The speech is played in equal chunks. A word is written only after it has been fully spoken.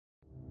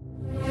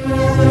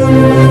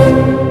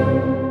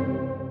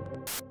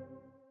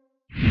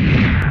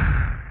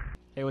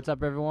what's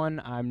up,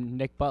 everyone? I'm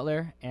Nick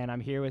Butler, and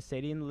I'm here with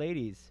Sadie and the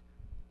ladies.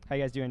 How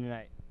you guys doing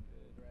tonight?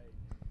 Good, right?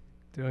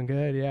 Doing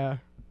good, yeah.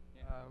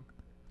 A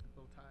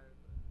little tired.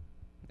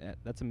 Yeah,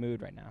 that's a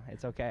mood right now.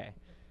 It's okay.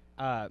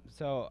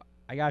 So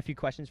I got a few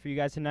questions for you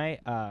guys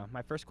tonight.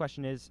 My first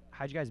question is,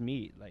 how'd you guys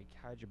meet? Like,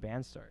 how'd your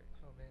band start?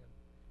 Oh,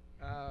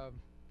 man.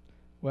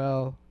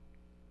 Well,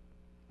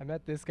 I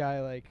met this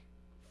guy, like,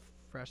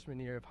 freshman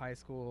year of high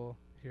school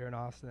here in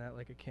Austin at,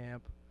 like, a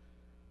camp.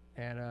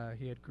 And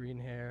he had green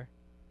hair.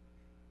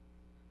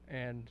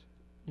 And,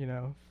 you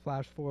know,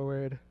 flash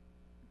forward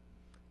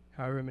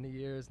however many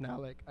years now,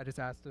 like, I just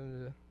asked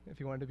him if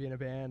he wanted to be in a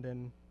band,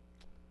 and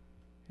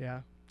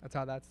yeah, that's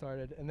how that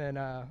started. And then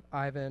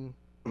Ivan,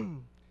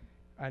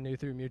 I knew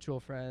through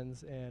mutual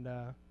friends, and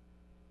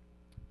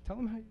tell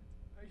him how you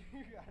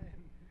got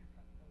in.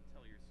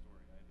 Tell your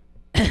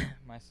story, Ivan.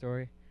 My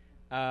story.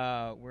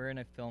 We're in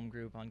a film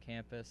group on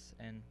campus,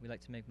 and we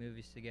like to make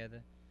movies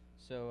together.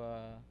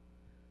 So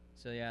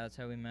yeah, that's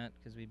how we met,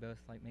 because we both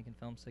like making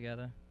films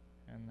together.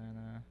 And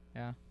then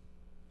yeah, I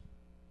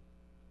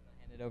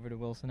hand it over to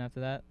Wilson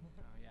after that.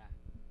 Oh yeah.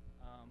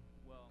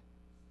 Well,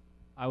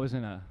 I was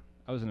in a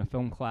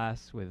film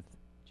class with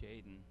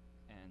Jaden,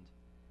 and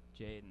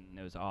Jaden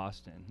knows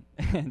Austin,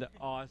 and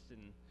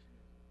Austin,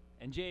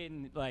 and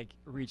Jaden like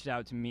reached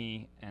out to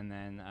me, and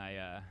then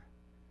I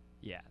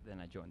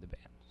joined the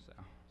band. So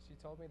She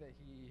told me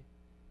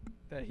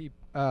that he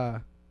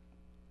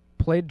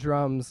played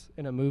drums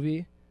in a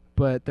movie,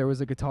 but there was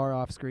a guitar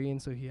off screen,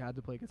 so he had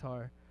to play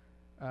guitar.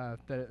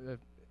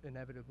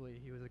 Inevitably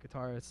he was a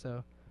guitarist,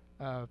 so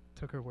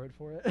took her word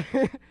for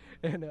it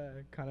and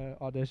kind of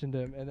auditioned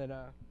him, and then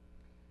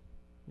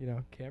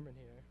Cameron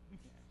here.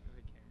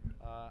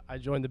 I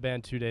joined the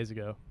band 2 days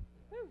ago.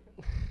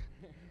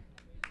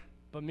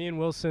 But me and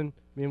Wilson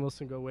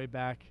go way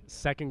back.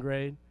 Second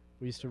grade,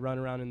 we used to run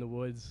around in the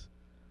woods.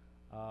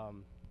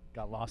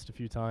 Got lost a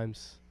few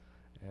times,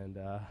 and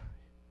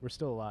we're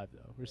still alive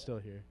though. We're still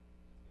here.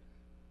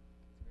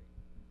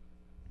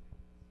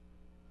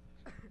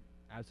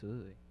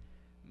 Absolutely.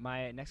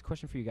 My next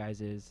question for you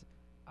guys is,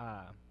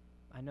 I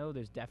know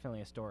there's definitely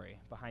a story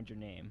behind your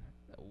name.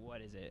 What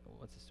is it?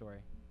 What's the story?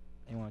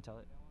 Anyone want to tell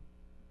it?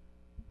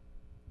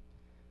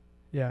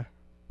 Yeah.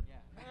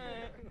 Yeah.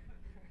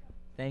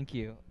 Thank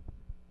you.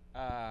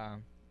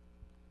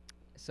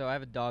 So I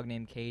have a dog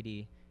named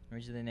Katie.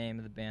 Originally, the name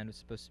of the band was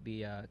supposed to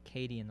be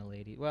Katie and the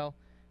Lady. Well,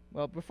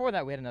 before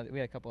that we had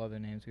a couple other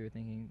names we were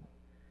thinking.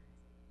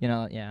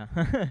 Yeah.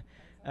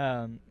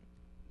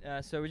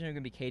 So originally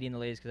gonna be Katie and the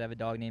Ladies, because I have a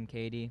dog named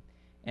Katie.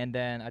 And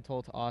then I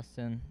told it to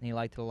Austin, and he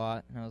liked it a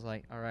lot. And I was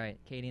like, all right,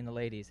 Katie and the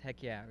Ladies.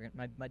 Heck yeah,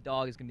 my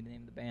dog is gonna be the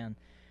name of the band.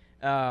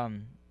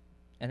 And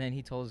then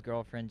he told his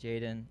girlfriend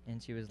Jaden,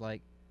 and she was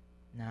like,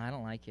 nah, I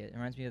don't like it. It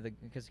reminds me of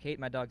because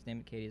my dog's name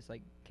is Katie. It's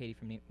like Katie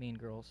from Mean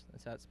Girls.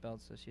 That's how it's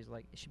spelled. So she's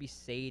like, it should be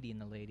Sadie and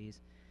the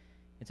Ladies.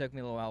 It took me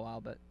a little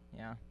while, but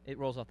yeah, it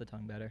rolls off the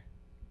tongue better.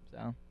 So.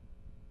 Awesome.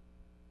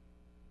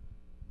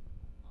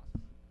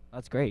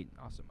 That's great.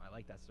 Awesome. I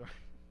like that story.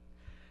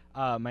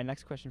 My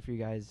next question for you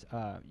guys,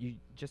 you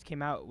just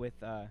came out with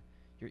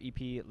your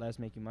EP, Let Us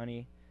Make You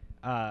Money.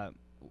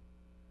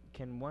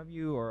 Can one of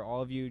you or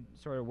all of you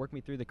sort of work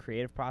me through the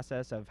creative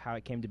process of how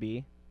it came to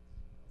be?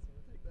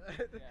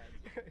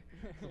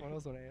 Someone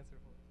else want to answer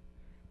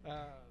for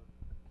it.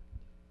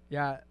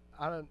 Yeah,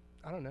 I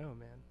don't know,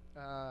 man.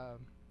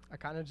 I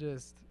kind of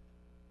just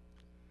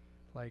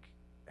like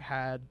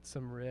had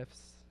some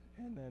riffs,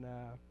 and then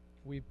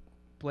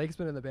Blake's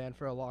been in the band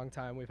for a long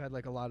time. We've had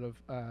like a lot of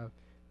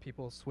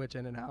people switch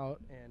in and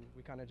out, and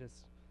we kind of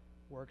just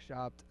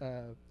workshopped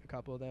a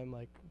couple of them.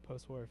 Like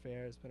Post-War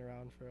Affair has been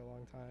around for a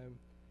long time,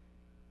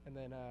 and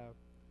then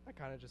I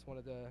kind of just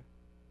wanted to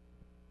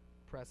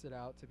press it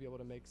out to be able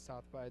to make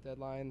South by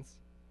deadlines.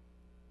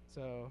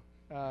 So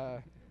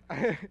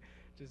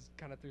just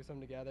kind of threw some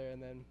together,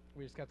 and then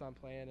we just kept on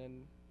playing,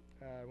 and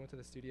went to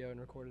the studio and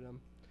recorded them.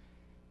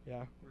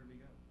 Yeah. where did we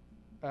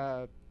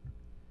go?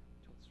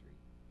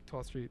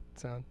 12th Street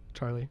Sound,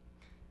 Charlie.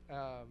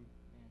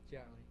 Yeah.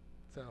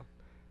 So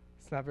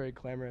it's not very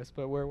glamorous,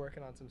 but we're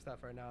working on some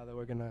stuff right now that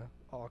we're gonna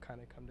all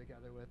kind of come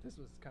together with. This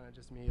was kind of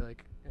just me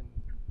like in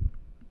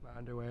my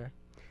underwear.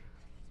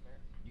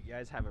 You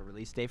guys have a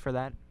release date for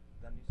that?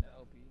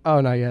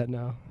 Oh, not yet.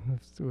 No,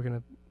 we're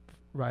gonna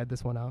ride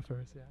this one out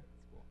first. Yeah.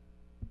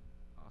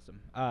 Awesome.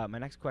 My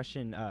next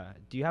question,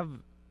 do you have,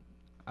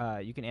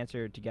 you can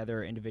answer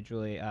together or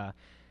individually, a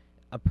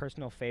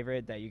personal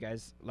favorite that you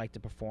guys like to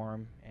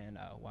perform, and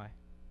why?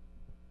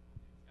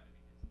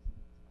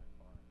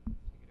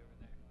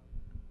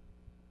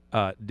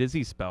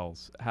 Dizzy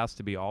Spells has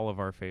to be all of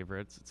our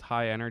favorites. It's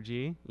high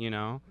energy, you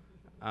know.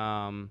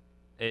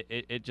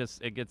 It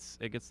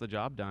gets the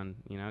job done,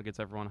 you know. It gets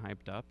everyone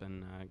hyped up,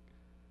 and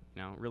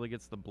really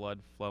gets the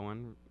blood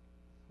flowing,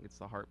 gets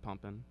the heart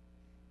pumping,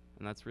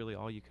 and that's really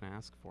all you can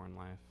ask for in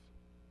life.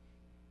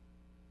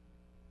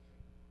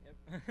 Yep.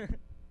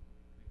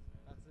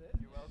 That's it.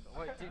 You're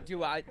welcome. Wait,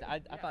 do I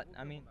thought,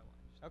 I mean,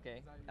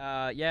 okay.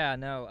 Yeah,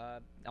 no.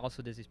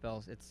 Also Dizzy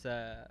Spells. It's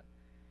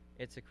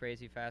a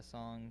crazy fast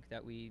song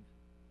that we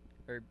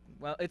or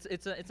well,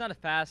 it's not a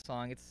fast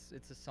song. It's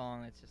a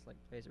song that's just like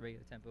plays at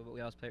regular tempo, but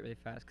we always play it really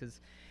fast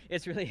because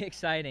it's really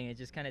exciting. It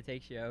just kind of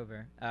takes you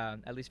over.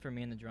 At least for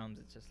me in the drums,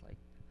 it's just like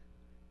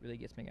really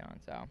gets me going.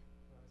 So.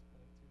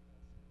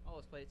 Oh,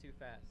 let's play it too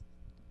fast.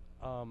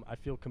 I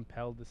feel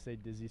compelled to say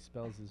Dizzy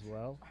Spells as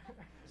well,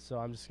 so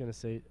I'm just gonna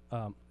say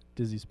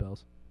Dizzy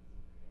Spells.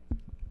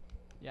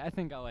 Yeah, I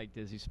think I like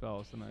Dizzy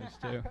Spells the most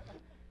too.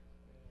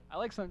 I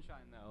like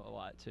Sunshine though a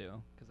lot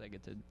too, because I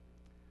get to.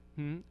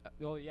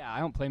 Well, yeah, I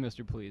don't play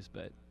Mr. Please,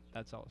 but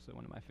that's also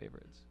one of my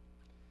favorites.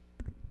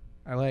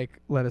 I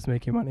like "Let Us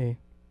Make You Money,"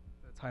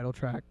 the title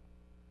track,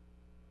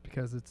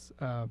 because it's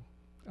I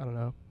don't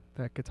know,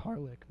 that guitar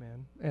lick,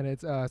 man, and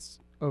it's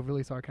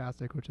overly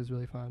sarcastic, which is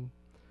really fun.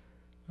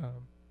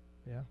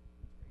 Yeah.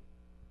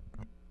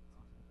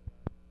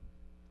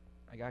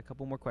 I got a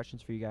couple more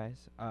questions for you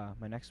guys.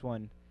 My next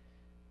one: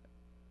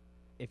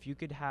 if you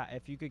could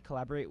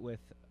collaborate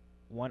with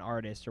one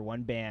artist or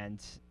one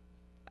band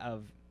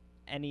of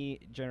any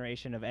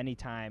generation of any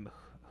time,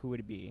 who would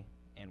it be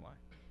and why?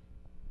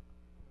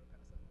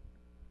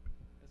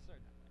 That's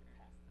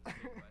a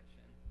good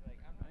question. Like,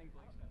 I think Blake's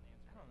got an answer.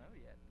 I don't know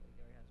yet. Blake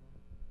already has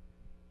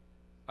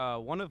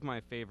one. One of my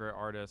favorite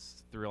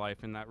artists through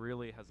life, and that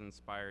really has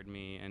inspired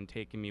me and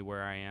taken me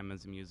where I am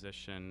as a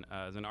musician,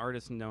 is an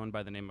artist known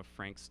by the name of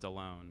Frank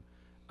Stallone.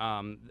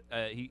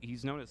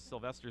 He's known as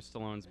Sylvester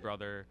Stallone's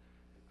brother.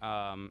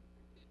 You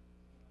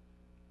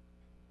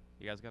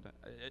guys got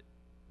it?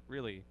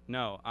 Really?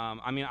 No.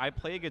 I mean, I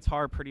play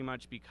guitar pretty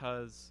much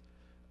because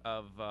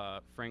of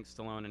Frank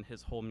Stallone and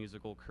his whole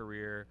musical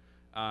career.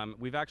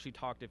 We've actually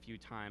talked a few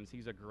times.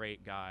 He's a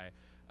great guy.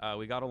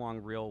 We got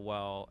along real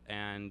well,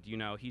 and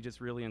he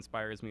just really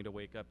inspires me to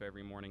wake up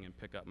every morning and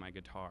pick up my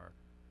guitar.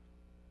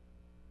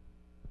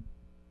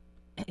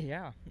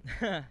 Yeah.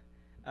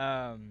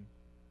 I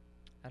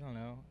don't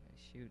know.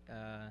 Shoot.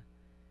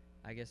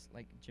 I guess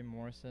like Jim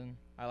Morrison.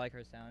 I like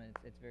her sound.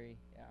 It's very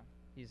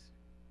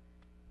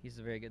He's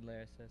a very good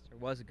lyricist, or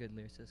was a good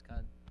lyricist.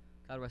 God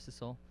rest his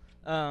soul.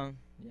 Yeah.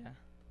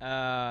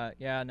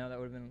 Yeah. No, that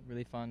would have been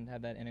really fun to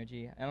have that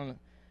energy. I don't know.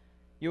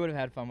 You would have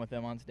had fun with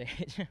them on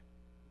stage.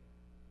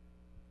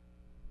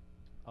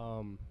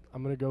 I'm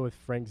gonna go with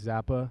Frank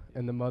Zappa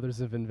and the Mothers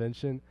of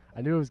Invention.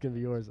 I knew it was gonna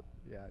be yours.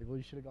 Yeah, well,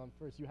 you should have gone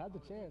first. You had the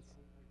chance.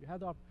 You had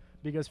the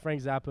because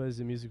Frank Zappa is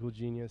a musical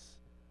genius,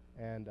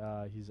 and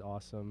he's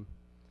awesome,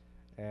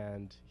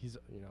 and he's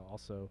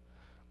also,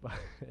 but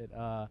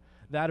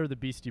that or the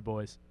Beastie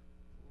Boys.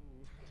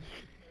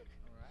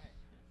 All right.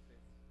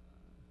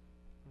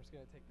 I'm just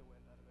gonna take the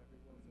wind out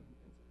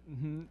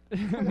of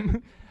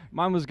everyone's.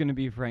 Mine was gonna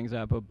be Frank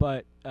Zappa,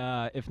 but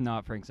if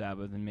not Frank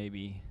Zappa, then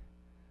maybe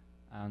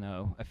I don't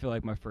know. I feel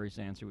like my first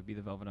answer would be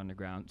the Velvet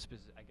Underground.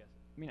 I guess.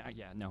 I mean,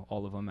 no,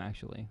 all of them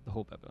actually. The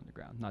whole Velvet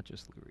Underground, not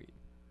just Lou Reed.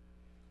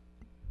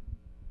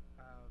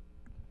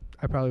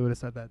 I probably would have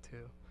said that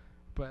too,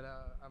 but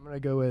I'm gonna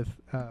go with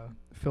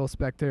Phil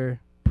Spector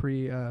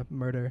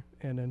pre-murder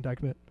and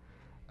indictment,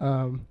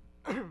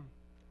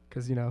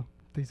 because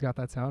he's got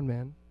that sound,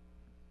 man.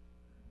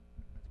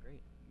 That's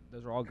great.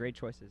 Those are all great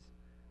choices.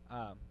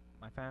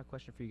 My final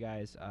question for you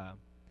guys: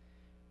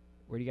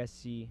 where do you guys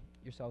see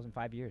yourselves in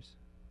 5 years?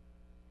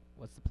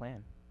 What's the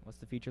plan? What's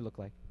the future look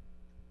like?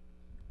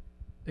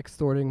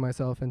 Extorting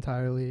myself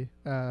entirely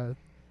to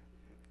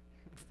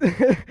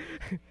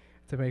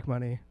make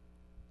money.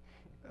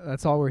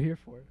 That's all we're here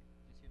for.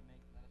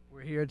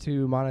 We're here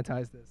to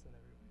monetize this and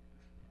everything.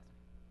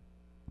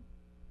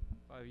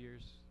 5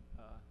 years,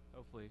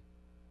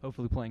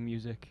 hopefully playing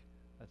music.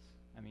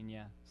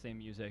 Same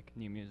music,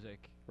 new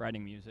music,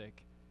 writing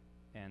music,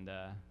 and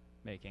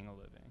making a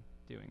living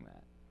doing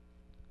that.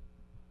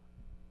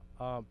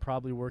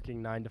 Probably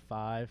working 9 to 5.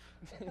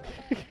 I was gonna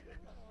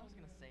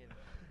say that.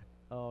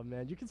 Oh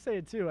man, you can say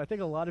it too. I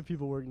think a lot of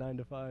people work 9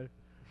 to 5.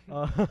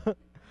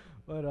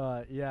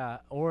 But yeah,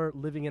 or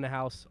living in a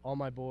house, all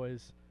my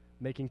boys,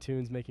 making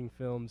tunes, making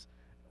films,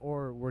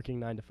 or working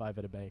 9 to 5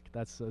 at a bank.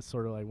 That's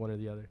sort of like one or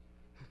the other.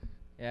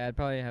 Yeah, I'd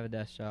probably have a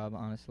desk job,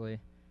 honestly.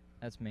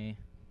 That's me.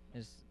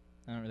 I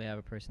don't really have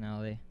a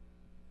personality.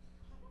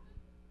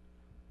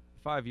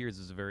 5 years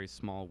is a very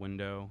small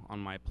window on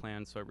my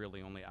plan, so it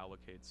really only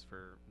allocates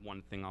for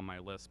one thing on my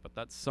list, but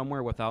that's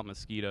somewhere without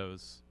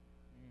mosquitoes.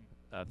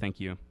 Thank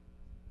you.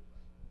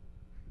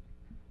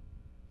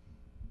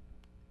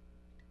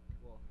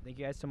 Well, thank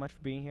you guys so much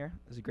for being here.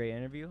 It was a great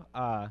interview.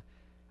 I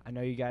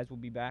know you guys will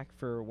be back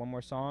for one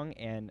more song,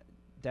 and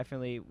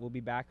definitely we'll be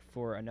back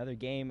for another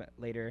game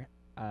later.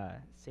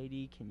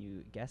 Sadie, can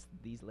you guess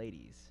these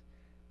ladies?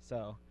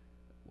 So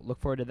look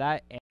forward to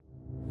that.